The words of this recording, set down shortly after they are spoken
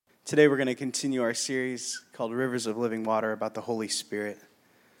Today we're going to continue our series called Rivers of Living Water about the Holy Spirit.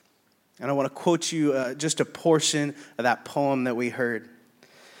 And I want to quote you just a portion of that poem that we heard.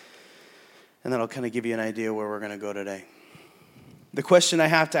 And then I'll kind of give you an idea where we're going to go today. The question I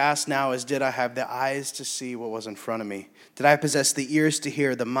have to ask now is, did I have the eyes to see what was in front of me? Did I possess the ears to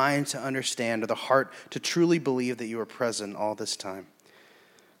hear, the mind to understand, or the heart to truly believe that you were present all this time?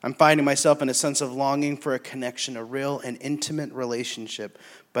 I'm finding myself in a sense of longing for a connection, a real and intimate relationship,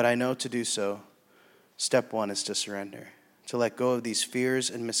 but I know to do so, step one is to surrender, to let go of these fears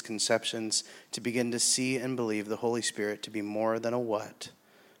and misconceptions, to begin to see and believe the Holy Spirit to be more than a what,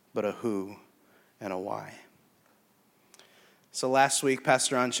 but a who and a why. So last week,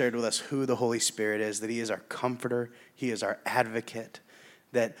 Pastor Ron shared with us who the Holy Spirit is, that he is our comforter, he is our advocate,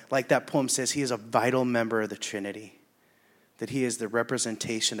 that, like that poem says, he is a vital member of the Trinity, that he is the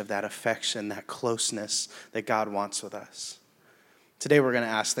representation of that affection, that closeness that God wants with us. Today we're going to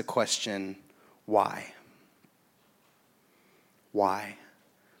ask the question, why? Why?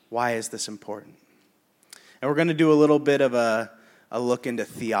 Why is this important? And we're going to do a little bit of a look into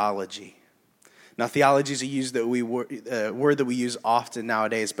theology. Now, theology is a word that we use often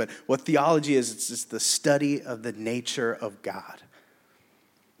nowadays, but what theology is, it's the study of the nature of God.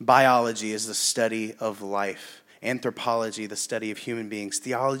 Biology is the study of life. Anthropology, the study of human beings.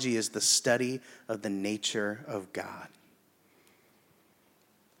 Theology is the study of the nature of God.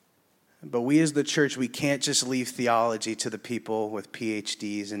 But we as the church, we can't just leave theology to the people with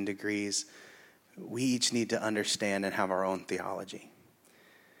PhDs and degrees. We each need to understand and have our own theology.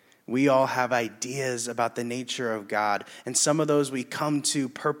 We all have ideas about the nature of God, and some of those we come to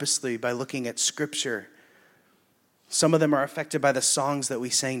purposely by looking at Scripture. Some of them are affected by the songs that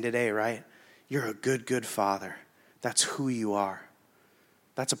we sang today, right? You're a good, good Father. That's who you are.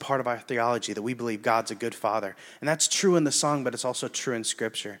 That's a part of our theology, that we believe God's a good Father. And that's true in the song, but it's also true in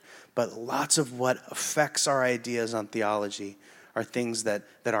Scripture. But lots of what affects our ideas on theology are things that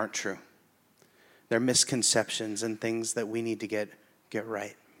aren't true. They're misconceptions and things that we need to get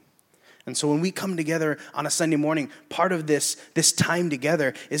right. And so when we come together on a Sunday morning, part of this time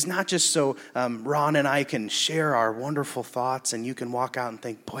together is not just so Ron and I can share our wonderful thoughts and you can walk out and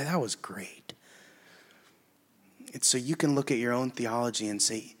think, boy, that was great. It's so you can look at your own theology and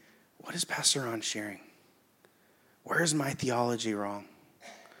say, what is Pastor Ron sharing? Where is my theology wrong?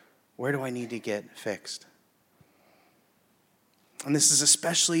 Where do I need to get fixed? And this is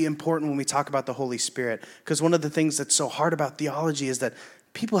especially important when we talk about the Holy Spirit, because one of the things that's so hard about theology is that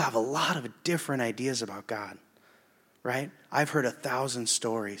people have a lot of different ideas about God, right? I've heard 1,000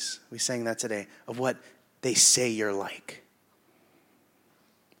 stories, we sang that today, of what they say you're like.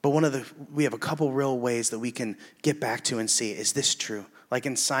 But we have a couple real ways that we can get back to and see, is this true? Like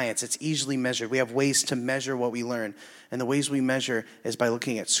in science, it's easily measured. We have ways to measure what we learn. And the ways we measure is by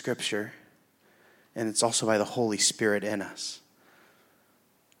looking at Scripture. And it's also by the Holy Spirit in us.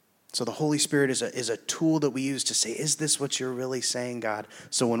 So the Holy Spirit is a tool that we use to say, is this what you're really saying, God?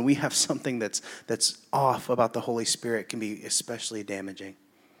 So when we have something that's off about the Holy Spirit, it can be especially damaging.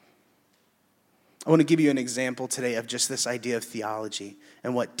 I want to give you an example today of just this idea of theology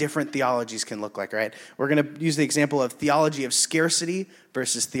and what different theologies can look like, right? We're going to use the example of theology of scarcity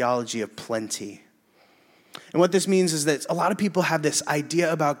versus theology of plenty. And what this means is that a lot of people have this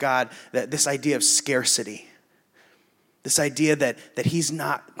idea about God, that this idea of scarcity, this idea that he's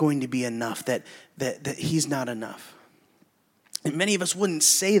not going to be enough, that he's not enough. And many of us wouldn't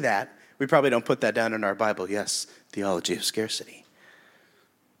say that. We probably don't put that down in our Bible. Yes, theology of scarcity.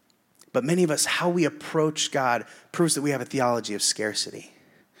 But many of us, how we approach God proves that we have a theology of scarcity.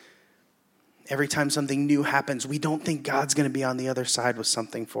 Every time something new happens, we don't think God's going to be on the other side with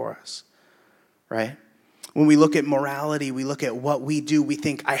something for us, right? When we look at morality, we look at what we do, we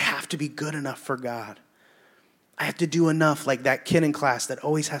think, I have to be good enough for God. I have to do enough, like that kid in class that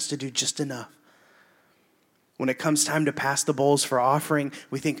always has to do just enough. When it comes time to pass the bowls for offering,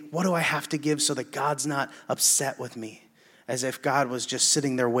 we think, what do I have to give so that God's not upset with me? As if God was just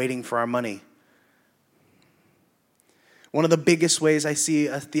sitting there waiting for our money. One of the biggest ways I see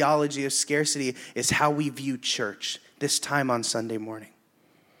a theology of scarcity is how we view church this time on Sunday morning.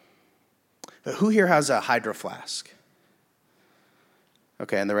 But who here has a hydro flask?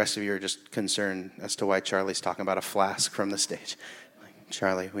 Okay, and the rest of you are just concerned as to why Charlie's talking about a flask from the stage. Like,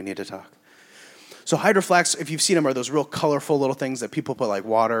 Charlie, we need to talk. So hydro flasks, if you've seen them, are those real colorful little things that people put like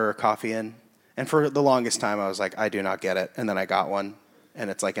water or coffee in. And for the longest time, I was like, I do not get it. And then I got one, and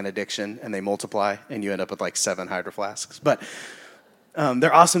it's like an addiction, and they multiply, and you end up with like 7 hydro flasks. But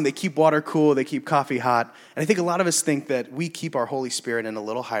they're awesome. They keep water cool. They keep coffee hot. And I think a lot of us think that we keep our Holy Spirit in a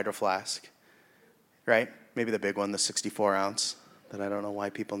little hydro flask, right? Maybe the big one, the 64 ounce. that I don't know why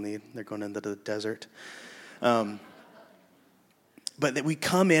people need. They're going into the desert. But that we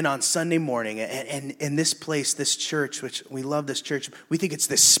come in on Sunday morning and in this place, this church, which we love this church, we think it's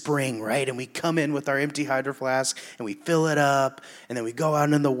this spring, right? And we come in with our empty hydro flask and we fill it up and then we go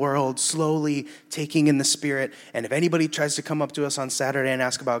out in the world slowly taking in the Spirit. And if anybody tries to come up to us on Saturday and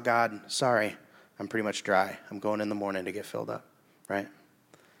ask about God, sorry, I'm pretty much dry. I'm going in the morning to get filled up, right?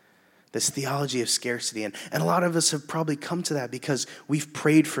 This theology of scarcity. And a lot of us have probably come to that because we've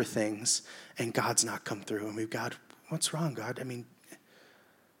prayed for things and God's not come through. And we've got, what's wrong, God?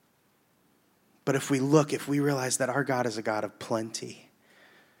 But if we realize that our God is a God of plenty.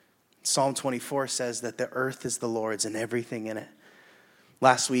 Psalm 24 says that the earth is the Lord's and everything in it.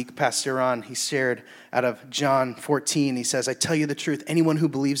 Last week, Pastor Ron, he shared out of John 14, he says, I tell you the truth, anyone who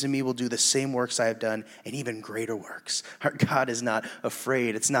believes in me will do the same works I have done and even greater works. Our God is not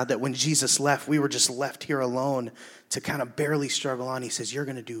afraid. It's not that when Jesus left, we were just left here alone to kind of barely struggle on. He says, you're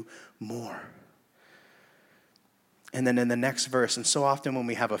going to do more. And then in the next verse, and so often when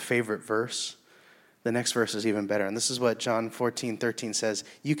we have a favorite verse, the next verse is even better. And this is what John 14:13 says,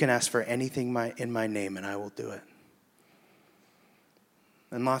 you can ask for anything in my name and I will do it.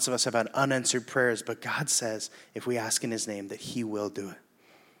 And lots of us have had unanswered prayers, but God says if we ask in his name that he will do it.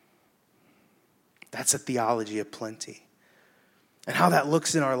 That's a theology of plenty. And how that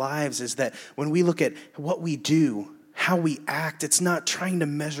looks in our lives is that when we look at what we do, how we act, it's not trying to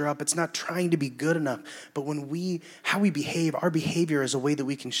measure up, it's not trying to be good enough, but how we behave, our behavior is a way that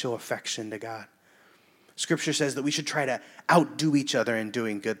we can show affection to God. Scripture says that we should try to outdo each other in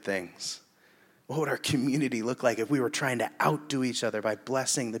doing good things. What would our community look like if we were trying to outdo each other by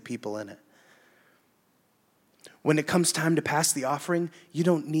blessing the people in it? When it comes time to pass the offering, you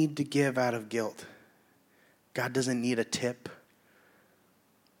don't need to give out of guilt. God doesn't need a tip.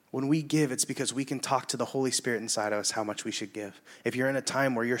 When we give, it's because we can talk to the Holy Spirit inside of us how much we should give. If you're in a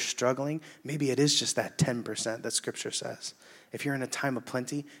time where you're struggling, maybe it is just that 10% that Scripture says. If you're in a time of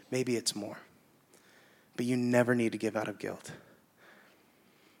plenty, maybe it's more. But you never need to give out of guilt.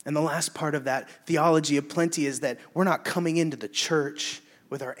 And the last part of that theology of plenty is that we're not coming into the church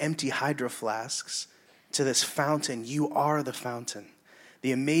with our empty hydro flasks to this fountain. You are the fountain.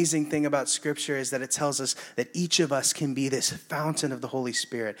 The amazing thing about Scripture is that it tells us that each of us can be this fountain of the Holy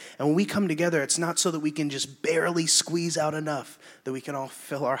Spirit. And when we come together, it's not so that we can just barely squeeze out enough that we can all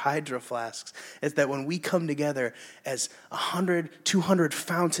fill our hydro flasks. It's that when we come together as 100, 200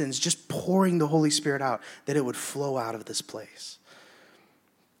 fountains just pouring the Holy Spirit out, that it would flow out of this place.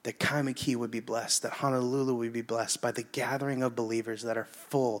 That Kaimaki would be blessed, that Honolulu would be blessed by the gathering of believers that are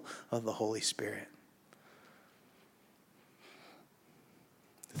full of the Holy Spirit.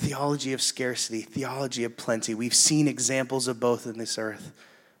 Theology of scarcity, theology of plenty. We've seen examples of both in this earth,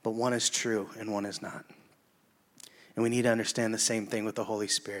 but one is true and one is not. And we need to understand the same thing with the Holy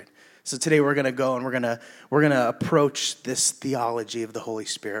Spirit. So today we're going to go and we're going to approach this theology of the Holy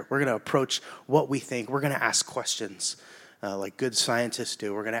Spirit. We're going to approach what we think. We're going to ask questions. Like good scientists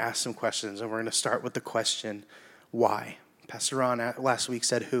do. We're going to ask some questions, and we're going to start with the question, why? Pastor Ron last week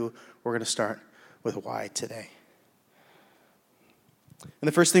said who. We're going to start with why today. And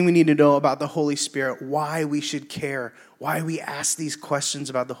the first thing we need to know about the Holy Spirit, why we should care, why we ask these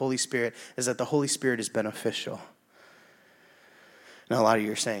questions about the Holy Spirit, is that the Holy Spirit is beneficial. Now, a lot of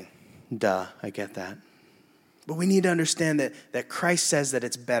you are saying, duh, I get that. But we need to understand that Christ says that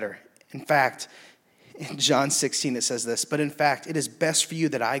it's better. In fact, in John 16, it says this, but in fact, it is best for you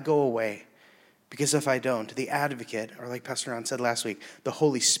that I go away, because if I don't, the advocate, or like Pastor Ron said last week, the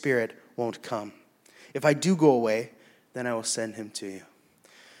Holy Spirit won't come. If I do go away, then I will send him to you.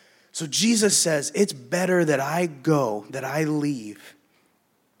 So Jesus says, it's better that I go, that I leave,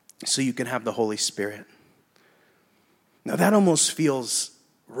 so you can have the Holy Spirit. Now that almost feels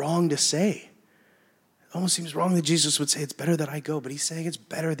wrong to say. It almost seems wrong that Jesus would say, it's better that I go, but he's saying it's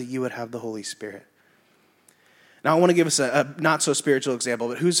better that you would have the Holy Spirit. Now, I want to give us a not-so-spiritual example,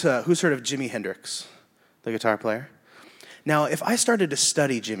 but who's heard of Jimi Hendrix, the guitar player? Now, if I started to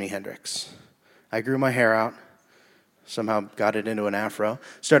study Jimi Hendrix, I grew my hair out, somehow got it into an afro,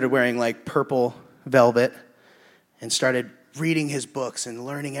 started wearing like purple velvet, and started reading his books and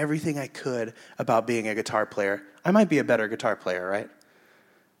learning everything I could about being a guitar player, I might be a better guitar player, right?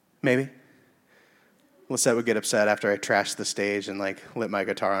 Maybe. Lisette would get upset after I trashed the stage and like lit my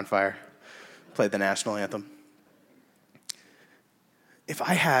guitar on fire, played the national anthem. If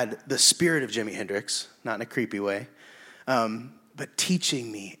I had the spirit of Jimi Hendrix, not in a creepy way, but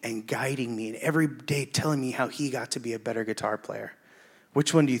teaching me and guiding me and every day telling me how he got to be a better guitar player,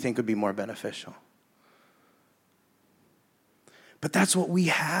 which one do you think would be more beneficial? But that's what we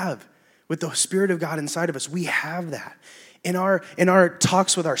have. With the Spirit of God inside of us, we have that. In our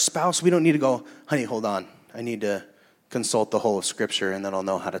talks with our spouse, we don't need to go, honey, hold on. I need to consult the whole of Scripture, and then I'll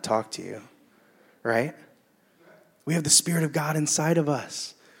know how to talk to you, right? We have the Spirit of God inside of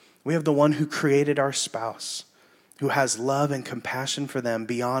us. We have the one who created our spouse, who has love and compassion for them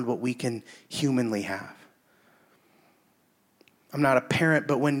beyond what we can humanly have. I'm not a parent,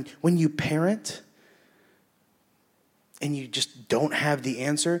 but when you parent and you just don't have the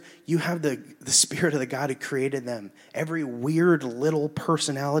answer, you have the Spirit of the God who created them. Every weird little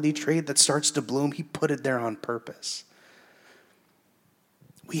personality trait that starts to bloom, he put it there on purpose.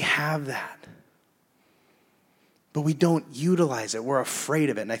 We have that. But we don't utilize it. We're afraid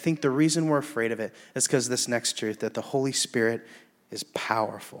of it. And I think the reason we're afraid of it is because this next truth, that the Holy Spirit is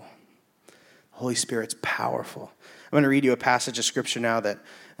powerful. The Holy Spirit's powerful. I'm going to read you a passage of Scripture now that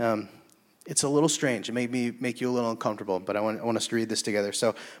it's a little strange. It may make you a little uncomfortable, but I want us to read this together.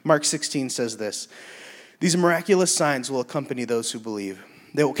 So Mark 16 says this: "These miraculous signs will accompany those who believe.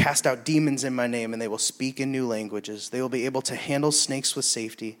 They will cast out demons in my name, and they will speak in new languages. They will be able to handle snakes with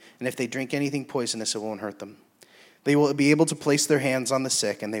safety, and if they drink anything poisonous, it won't hurt them. They will be able to place their hands on the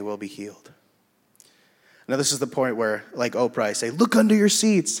sick, and they will be healed." Now, this is the point where, like Oprah, I say, look under your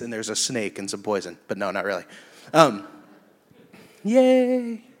seats, and there's a snake and some poison. But no, not really.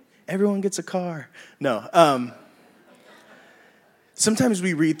 Yay, everyone gets a car. No. Sometimes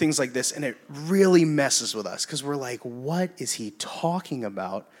we read things like this, and it really messes with us, because we're like, what is he talking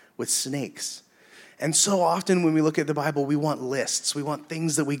about with snakes? And so often when we look at the Bible, we want lists. We want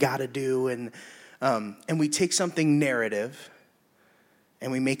things that we got to do, and we take something narrative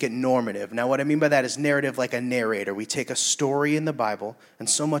and we make it normative. Now, what I mean by that is narrative like a narrator. We take a story in the Bible, and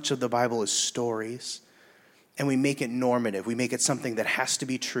so much of the Bible is stories, and we make it normative. We make it something that has to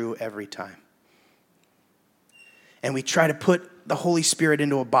be true every time. And we try to put the Holy Spirit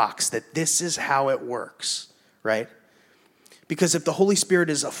into a box that this is how it works, right? Because if the Holy Spirit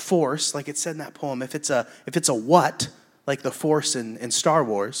is a force, like it said in that poem, if it's a what, like the force in Star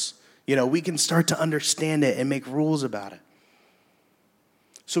Wars, we can start to understand it and make rules about it.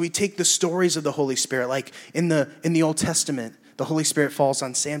 So we take the stories of the Holy Spirit, like in the Old Testament, the Holy Spirit falls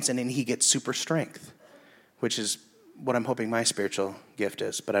on Samson and he gets super strength, which is what I'm hoping my spiritual gift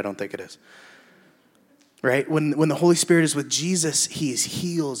is, but I don't think it is. Right? When the Holy Spirit is with Jesus, he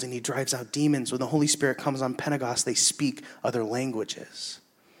heals and he drives out demons. When the Holy Spirit comes on Pentecost, they speak other languages.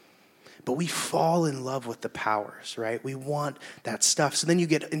 But we fall in love with the powers, right? We want that stuff. So then you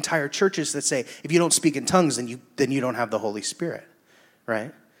get entire churches that say, if you don't speak in tongues, then you don't have the Holy Spirit,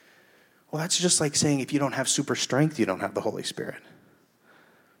 right? Well, that's just like saying if you don't have super strength, you don't have the Holy Spirit.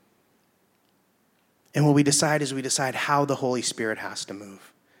 And what we decide is we decide how the Holy Spirit has to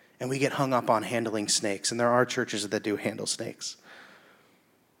move. And we get hung up on handling snakes. And there are churches that do handle snakes.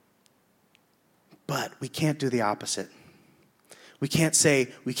 But we can't do the opposite. We can't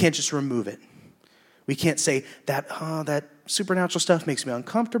just remove it. We can't say that supernatural stuff makes me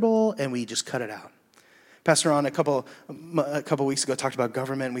uncomfortable, and we just cut it out. Pastor Ron, a couple weeks ago, talked about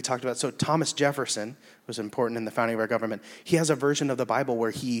government. We talked about, so Thomas Jefferson was important in the founding of our government. He has a version of the Bible where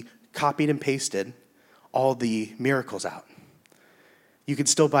he copied and pasted all the miracles out. You can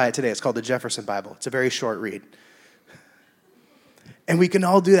still buy it today. It's called the Jefferson Bible. It's a very short read. And we can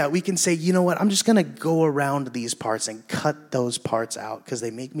all do that. We can say, you know what, I'm just going to go around these parts and cut those parts out because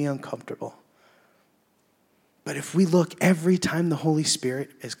they make me uncomfortable. But if we look, every time the Holy Spirit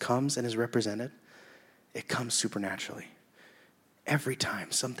comes and is represented, it comes supernaturally. Every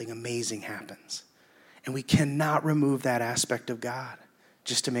time something amazing happens. And we cannot remove that aspect of God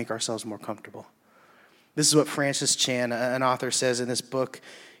just to make ourselves more comfortable. This is what Francis Chan, an author, says in this book.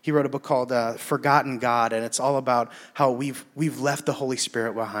 He wrote a book called Forgotten God, and it's all about how we've left the Holy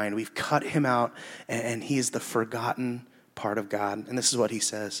Spirit behind. We've cut him out, and he is the forgotten part of God. And this is what he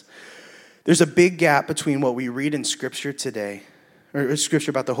says. There's a big gap between what we read in Scripture today, or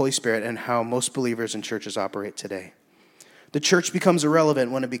Scripture about the Holy Spirit, and how most believers in churches operate today. The church becomes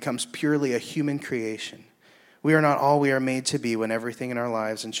irrelevant when it becomes purely a human creation. We are not all we are made to be when everything in our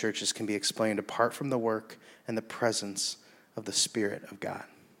lives and churches can be explained apart from the work and the presence of the Spirit of God.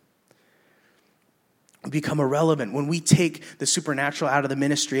 We become irrelevant. When we take the supernatural out of the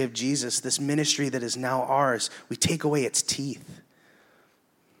ministry of Jesus, this ministry that is now ours, we take away its teeth.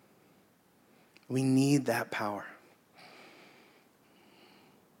 We need that power.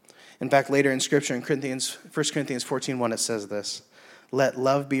 In fact, later in Scripture, in 1 Corinthians 14:1, it says this: "Let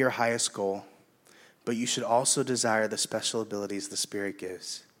love be your highest goal, but you should also desire the special abilities the Spirit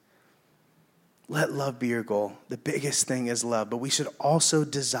gives." Let love be your goal. The biggest thing is love, but we should also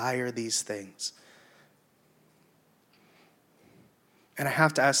desire these things. And I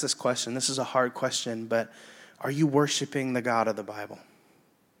have to ask this question. This is a hard question, but Are you worshiping the God of the Bible?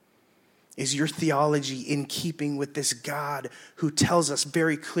 Is your theology in keeping with this God who tells us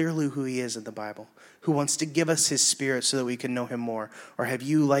very clearly who he is in the Bible, who wants to give us his Spirit so that we can know him more? Or have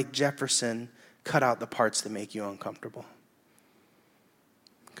you, like Jefferson, cut out the parts that make you uncomfortable?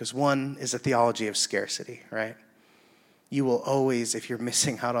 Because one is a theology of scarcity, right? You will always, if you're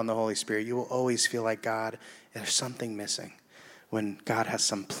missing out on the Holy Spirit, you will always feel like God, there's something missing, when God has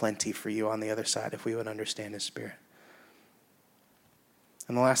some plenty for you on the other side if we would understand his Spirit.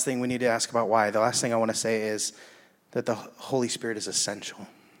 And the last thing we need to ask about why, the last thing I want to say is that the Holy Spirit is essential.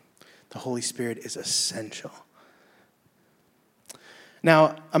 The Holy Spirit is essential.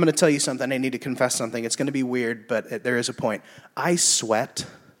 Now, I'm going to tell you something. I need to confess something. It's going to be weird, but there is a point. I sweat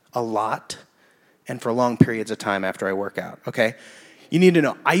a lot and for long periods of time after I work out, okay? You need to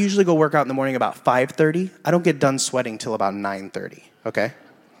know, I usually go work out in the morning about 5:30. I don't get done sweating till about 9:30, okay?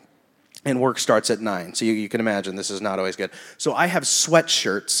 And work starts at 9, so you can imagine this is not always good. So I have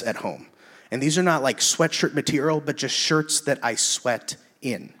sweatshirts at home. And these are not like sweatshirt material, but just shirts that I sweat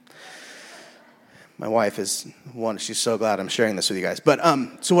in. My wife is one, she's so glad I'm sharing this with you guys. But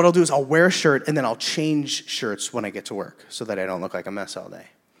so what I'll do is I'll wear a shirt and then I'll change shirts when I get to work so that I don't look like a mess all day.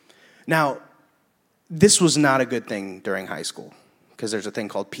 Now, this was not a good thing during high school because there's a thing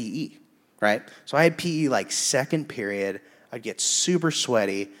called PE, right? So I had PE like second period. I'd get super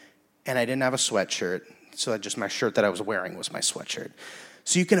sweaty. And I didn't have a sweatshirt, so my shirt that I was wearing was my sweatshirt.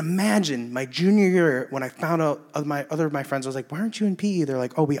 So you can imagine my junior year when I found out other of my friends, I was like, why aren't you in PE? They're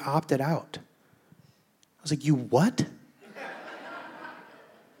like, oh, we opted out. I was like, you what?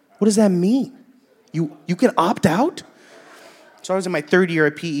 What does that mean? You can opt out? So I was in my third year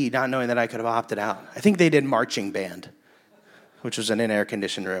of PE not knowing that I could have opted out. I think they did marching band, which was in an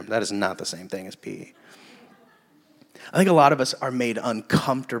air-conditioned room. That is not the same thing as PE. I think a lot of us are made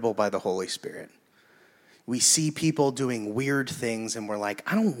uncomfortable by the Holy Spirit. We see people doing weird things and we're like,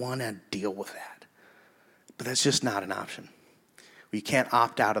 I don't want to deal with that. But that's just not an option. We can't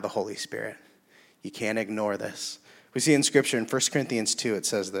opt out of the Holy Spirit. You can't ignore this. We see in Scripture in 1 Corinthians 2, it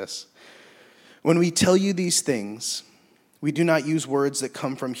says this. When we tell you these things, we do not use words that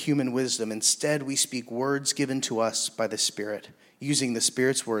come from human wisdom. Instead, we speak words given to us by the Spirit, using the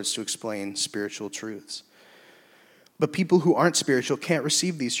Spirit's words to explain spiritual truths. But people who aren't spiritual can't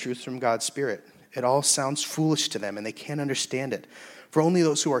receive these truths from God's Spirit. It all sounds foolish to them, and they can't understand it. For only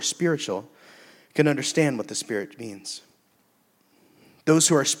those who are spiritual can understand what the Spirit means. Those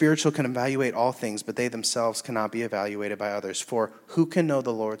who are spiritual can evaluate all things, but they themselves cannot be evaluated by others. For who can know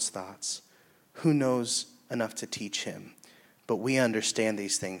the Lord's thoughts? Who knows enough to teach him? But we understand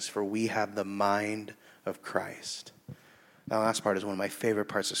these things, for we have the mind of Christ. That last part is one of my favorite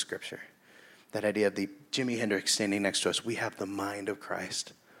parts of Scripture. That idea of the Jimi Hendrix standing next to us, we have the mind of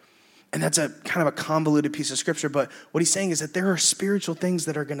Christ. And that's a kind of a convoluted piece of Scripture, but what he's saying is that there are spiritual things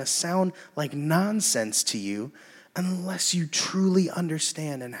that are going to sound like nonsense to you unless you truly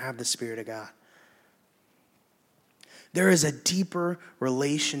understand and have the Spirit of God. There is a deeper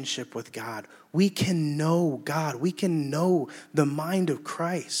relationship with God. We can know God. We can know the mind of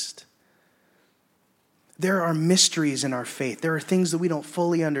Christ. There are mysteries in our faith. There are things that we don't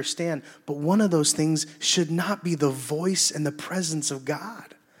fully understand, but one of those things should not be the voice and the presence of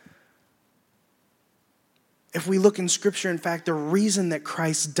God. If we look in Scripture, in fact, the reason that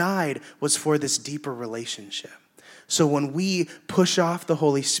Christ died was for this deeper relationship. So when we push off the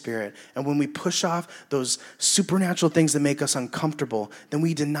Holy Spirit and when we push off those supernatural things that make us uncomfortable, then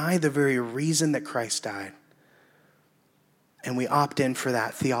we deny the very reason that Christ died. And we opt in for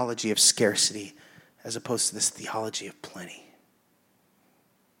that theology of scarcity as opposed to this theology of plenty.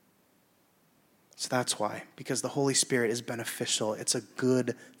 So that's why, because the Holy Spirit is beneficial. It's a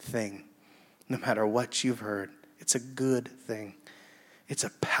good thing. No matter what you've heard, it's a good thing. It's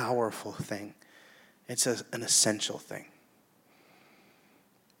a powerful thing. It's an essential thing.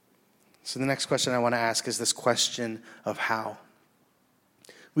 So the next question I want to ask is this question of how.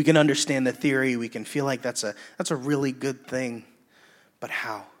 We can understand the theory. We can feel like that's a really good thing. But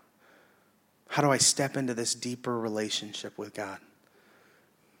how? How do I step into this deeper relationship with God?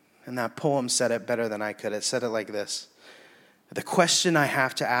 And that poem said it better than I could. It said it like this. The question I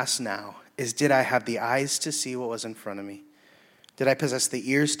have to ask now is, did I have the eyes to see what was in front of me? Did I possess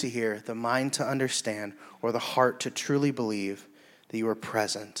the ears to hear, the mind to understand, or the heart to truly believe that you were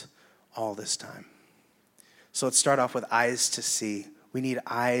present all this time? So let's start off with eyes to see. We need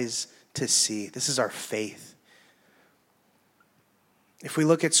eyes to see. This is our faith. If we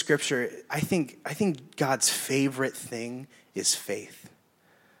look at Scripture, I think God's favorite thing is faith.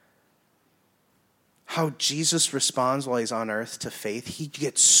 How Jesus responds while he's on earth to faith, he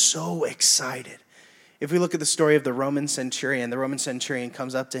gets so excited. If we look at the story of the Roman centurion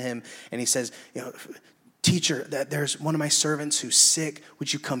comes up to him and he says, teacher, that there's one of my servants who's sick.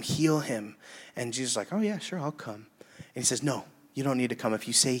 Would you come heal him? And Jesus is like, oh yeah, sure, I'll come. And he says, no, you don't need to come. If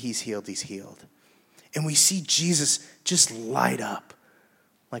you say he's healed, he's healed. And we see Jesus just light up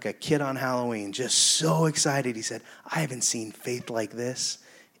like a kid on Halloween, just so excited. He said, I haven't seen faith like this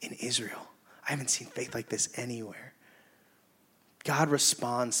in Israel. I haven't seen faith like this anywhere. God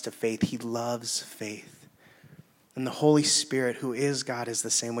responds to faith. He loves faith. And the Holy Spirit, who is God, is the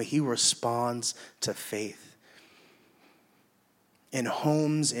same way. He responds to faith. In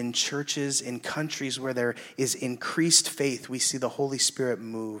homes, in churches, in countries where there is increased faith, we see the Holy Spirit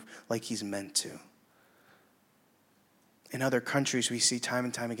move like he's meant to. In other countries, we see time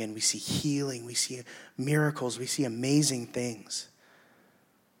and time again, we see healing, we see miracles, we see amazing things.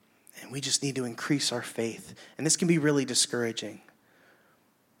 And we just need to increase our faith. And this can be really discouraging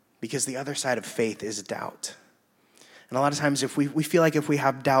because the other side of faith is doubt. And a lot of times if we feel like if we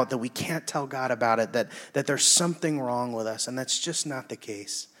have doubt that we can't tell God about it, that there's something wrong with us, and that's just not the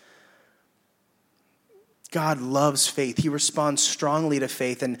case. God loves faith. He responds strongly to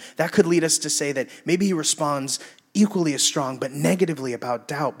faith, and that could lead us to say that maybe he responds equally as strong but negatively about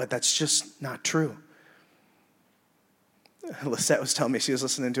doubt, but that's just not true. Lisette was telling me she was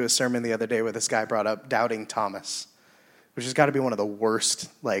listening to a sermon the other day where this guy brought up Doubting Thomas, which has got to be one of the worst,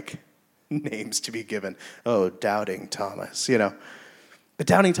 names to be given. Oh, Doubting Thomas, But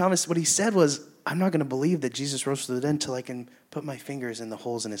Doubting Thomas, what he said was, I'm not going to believe that Jesus rose from the dead until I can put my fingers in the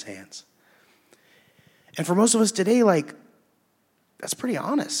holes in his hands. And for most of us today, that's pretty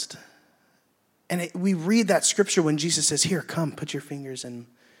honest. And we read that scripture when Jesus says, here, come, put your fingers in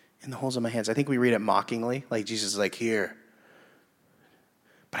the holes of my hands. I think we read it mockingly, like Jesus is like, here.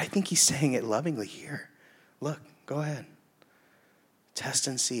 But I think he's saying it lovingly, here. Look, go ahead. Test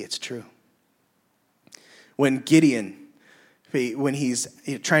and see, it's true. When Gideon, when he's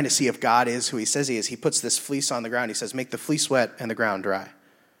trying to see if God is who he says he is, he puts this fleece on the ground. He says, make the fleece wet and the ground dry.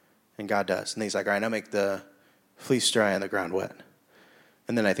 And God does. And he's like, all right, now make the fleece dry and the ground wet.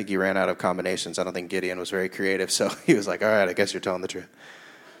 And then I think he ran out of combinations. I don't think Gideon was very creative. So he was like, all right, I guess you're telling the truth.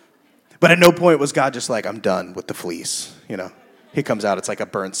 But at no point was God just like, I'm done with the fleece. He comes out, it's like a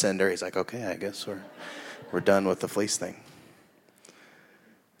burnt cinder. He's like, okay, I guess we're done with the fleece thing.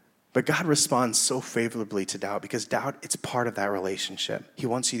 But God responds so favorably to doubt because doubt, it's part of that relationship. He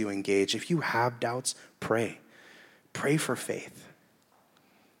wants you to engage. If you have doubts, pray. Pray for faith.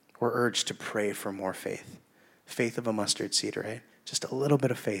 We're urged to pray for more faith. Faith of a mustard seed, right? Just a little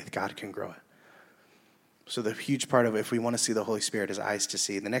bit of faith, God can grow it. So the huge part of it, if we want to see the Holy Spirit, is eyes to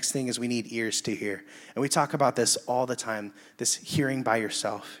see. The next thing is we need ears to hear. And we talk about this all the time, this hearing by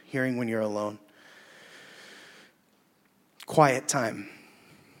yourself, hearing when you're alone. Quiet time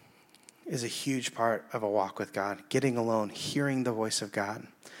is a huge part of a walk with God. Getting alone, hearing the voice of God.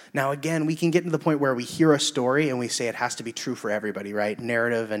 Now, again, we can get to the point where we hear a story and we say it has to be true for everybody, right?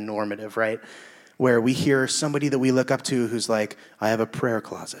 Narrative and normative, right? Where we hear somebody that we look up to who's like, I have a prayer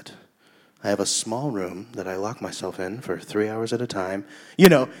closet. I have a small room that I lock myself in for 3 hours at a time,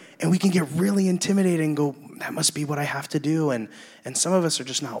 and we can get really intimidated and go, that must be what I have to do. And some of us are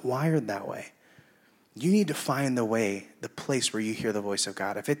just not wired that way. You need to find the place where you hear the voice of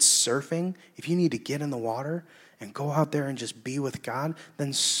God. If it's surfing, if you need to get in the water and go out there and just be with God,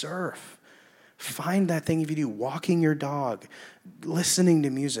 then surf. Find that thing if you do, walking your dog, listening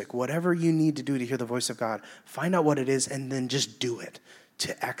to music, whatever you need to do to hear the voice of God, find out what it is and then just do it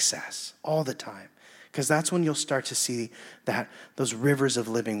to excess all the time. Because that's when you'll start to see that those rivers of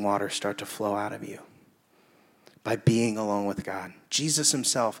living water start to flow out of you by being alone with God. Jesus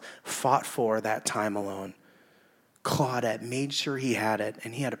himself fought for that time alone, clawed at, made sure he had it,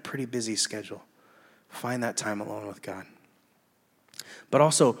 and he had a pretty busy schedule. Find that time alone with God. But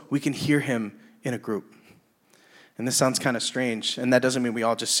also, we can hear him in a group. And this sounds kind of strange, and that doesn't mean we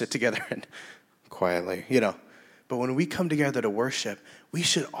all just sit together and quietly, But when we come together to worship, we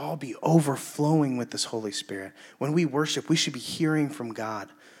should all be overflowing with this Holy Spirit. When we worship, we should be hearing from God.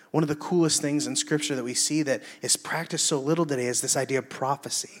 One of the coolest things in Scripture that we see that is practiced so little today is this idea of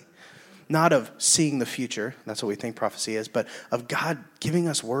prophecy. Not of seeing the future, that's what we think prophecy is, but of God giving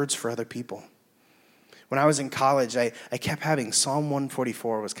us words for other people. When I was in college, I kept having Psalm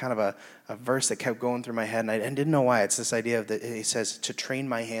 144 was kind of a verse that kept going through my head, and I didn't know why. It's this idea of that he says, to train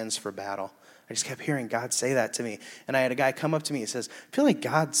my hands for battle. I just kept hearing God say that to me. And I had a guy come up to me and says, I feel like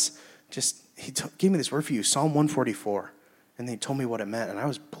God's just, gave me this word for you, Psalm 144. And they told me what it meant, and I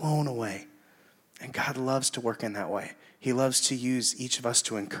was blown away. And God loves to work in that way. He loves to use each of us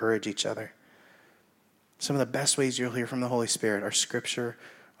to encourage each other. Some of the best ways you'll hear from the Holy Spirit are Scripture,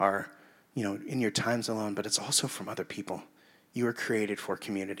 are in your times alone, but it's also from other people. You were created for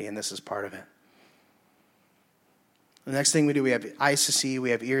community, and this is part of it. The next thing we do, we have eyes to see, we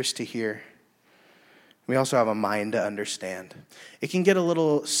have ears to hear. We also have a mind to understand. It can get a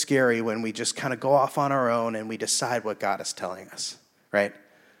little scary when we just kind of go off on our own and we decide what God is telling us, right?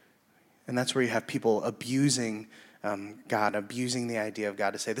 And that's where you have people abusing God, abusing the idea of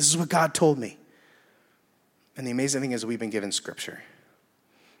God to say, this is what God told me. And the amazing thing is we've been given Scripture.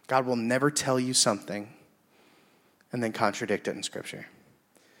 God will never tell you something and then contradict it in Scripture.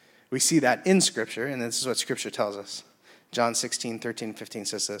 We see that in Scripture, and this is what Scripture tells us. John 16:13-15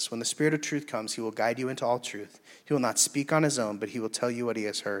 says this, when the Spirit of truth comes, he will guide you into all truth. He will not speak on his own, but he will tell you what he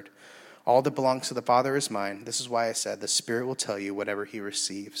has heard. All that belongs to the Father is mine. This is why I said the Spirit will tell you whatever he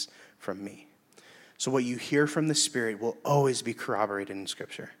receives from me. So what you hear from the Spirit will always be corroborated in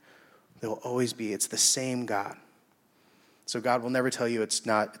Scripture. There will always be. It's the same God. So God will never tell you it's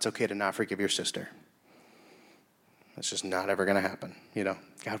okay to not forgive your sister. It's just not ever going to happen.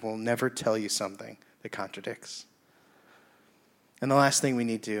 God will never tell you something that contradicts. And the last thing we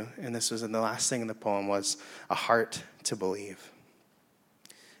need to, and this was in the last thing in the poem, was a heart to believe.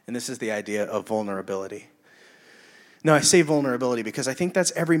 And this is the idea of vulnerability. Now, I say vulnerability because I think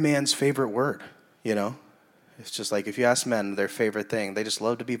that's every man's favorite word, It's just like if you ask men their favorite thing, they just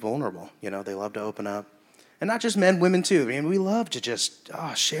love to be vulnerable. They love to open up. And not just men, women too. We love to just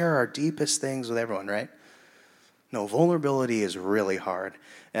share our deepest things with everyone, right? No, vulnerability is really hard.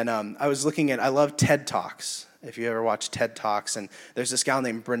 And I love TED Talks. If you ever watch TED Talks, and there's this gal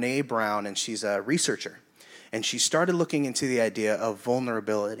named Brené Brown, and she's a researcher. And she started looking into the idea of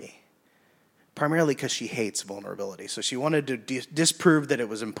vulnerability, primarily because she hates vulnerability. So she wanted to disprove that it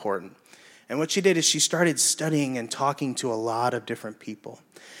was important. And what she did is she started studying and talking to a lot of different people.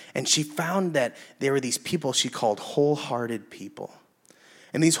 And she found that there were these people she called wholehearted people.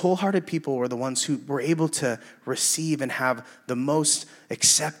 And these wholehearted people were the ones who were able to receive and have the most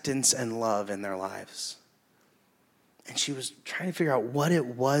acceptance and love in their lives. And she was trying to figure out what it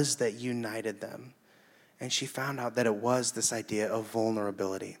was that united them. And she found out that it was this idea of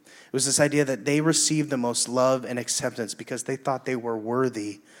vulnerability. It was this idea that they received the most love and acceptance because they thought they were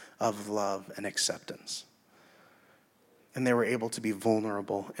worthy of love and acceptance. And they were able to be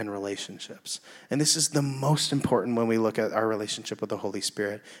vulnerable in relationships. And this is the most important when we look at our relationship with the Holy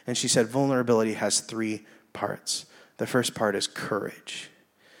Spirit. And she said vulnerability has 3 parts. The first part is courage.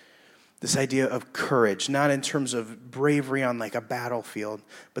 This idea of courage, not in terms of bravery on like a battlefield,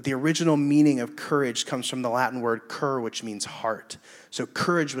 but the original meaning of courage comes from the Latin word cur, which means heart. So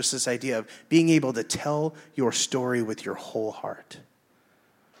courage was this idea of being able to tell your story with your whole heart.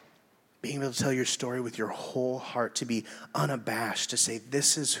 Being able to tell your story with your whole heart, to be unabashed, to say,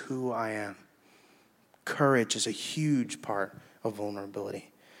 this is who I am. Courage is a huge part of vulnerability.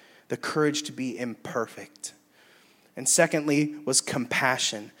 The courage to be imperfect. And secondly was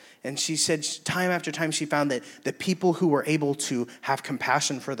compassion. And she said time after time she found that the people who were able to have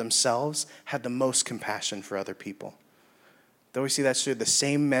compassion for themselves had the most compassion for other people. Don't we see that's true? The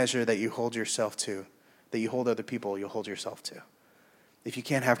same measure that you hold yourself to, that you hold other people, you'll hold yourself to. If you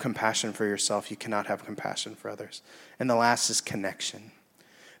can't have compassion for yourself, you cannot have compassion for others. And the last is connection.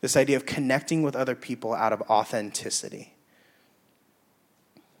 This idea of connecting with other people out of authenticity.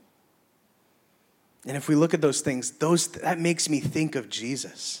 And if we look at those things, that makes me think of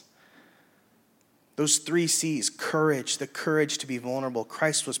Jesus. Those 3 C's, courage, the courage to be vulnerable.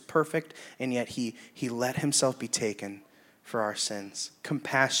 Christ was perfect, and yet he let himself be taken for our sins.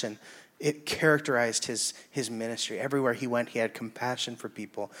 Compassion, it characterized his ministry. Everywhere he went, he had compassion for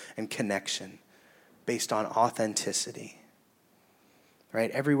people and connection based on authenticity.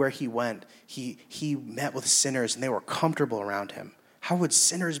 Right? Everywhere he went, he met with sinners, and they were comfortable around him. How would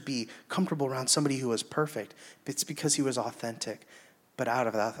sinners be comfortable around somebody who was perfect? It's because he was authentic. But out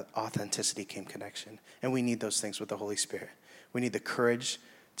of that authenticity came connection. And we need those things with the Holy Spirit. We need the courage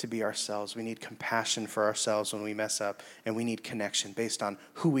to be ourselves. We need compassion for ourselves when we mess up. And we need connection based on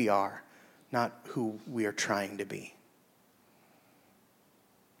who we are, not who we are trying to be.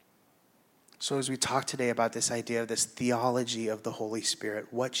 So as we talk today about this idea of this theology of the Holy Spirit,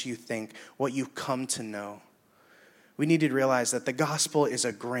 what you think, what you've come to know, we need to realize that the gospel is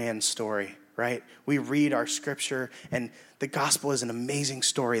a grand story, right? We read our scripture, and the gospel is an amazing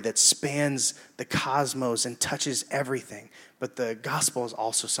story that spans the cosmos and touches everything. But the gospel is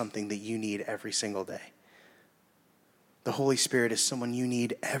also something that you need every single day. The Holy Spirit is someone you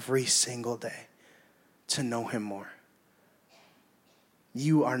need every single day to know him more.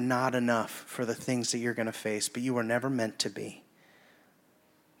 You are not enough for the things that you're going to face, but you were never meant to be.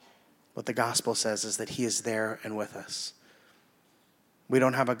 What the gospel says is that he is there and with us. We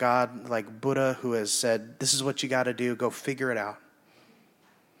don't have a God like Buddha who has said, this is what you got to do, go figure it out.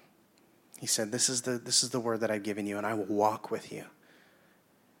 He said, this is the word that I've given you, and I will walk with you.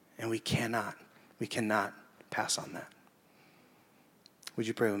 And we cannot pass on that. Would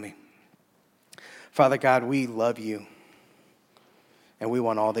you pray with me? Father God, we love you. And we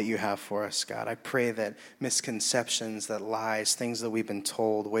want all that you have for us, God. I pray that misconceptions, that lies, things that we've been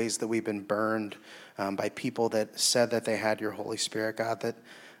told, ways that we've been burned by people that said that they had your Holy Spirit, God,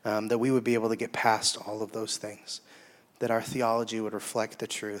 that we would be able to get past all of those things, that our theology would reflect the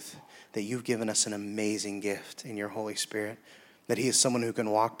truth, that you've given us an amazing gift in your Holy Spirit, that he is someone who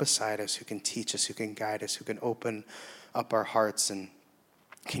can walk beside us, who can teach us, who can guide us, who can open up our hearts and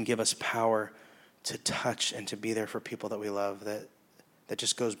can give us power to touch and to be there for people that we love, that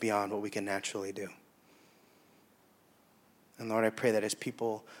just goes beyond what we can naturally do. And Lord, I pray that as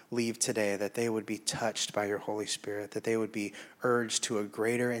people leave today, that they would be touched by your Holy Spirit, that they would be urged to a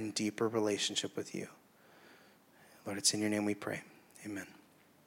greater and deeper relationship with you. Lord, it's in your name we pray. Amen.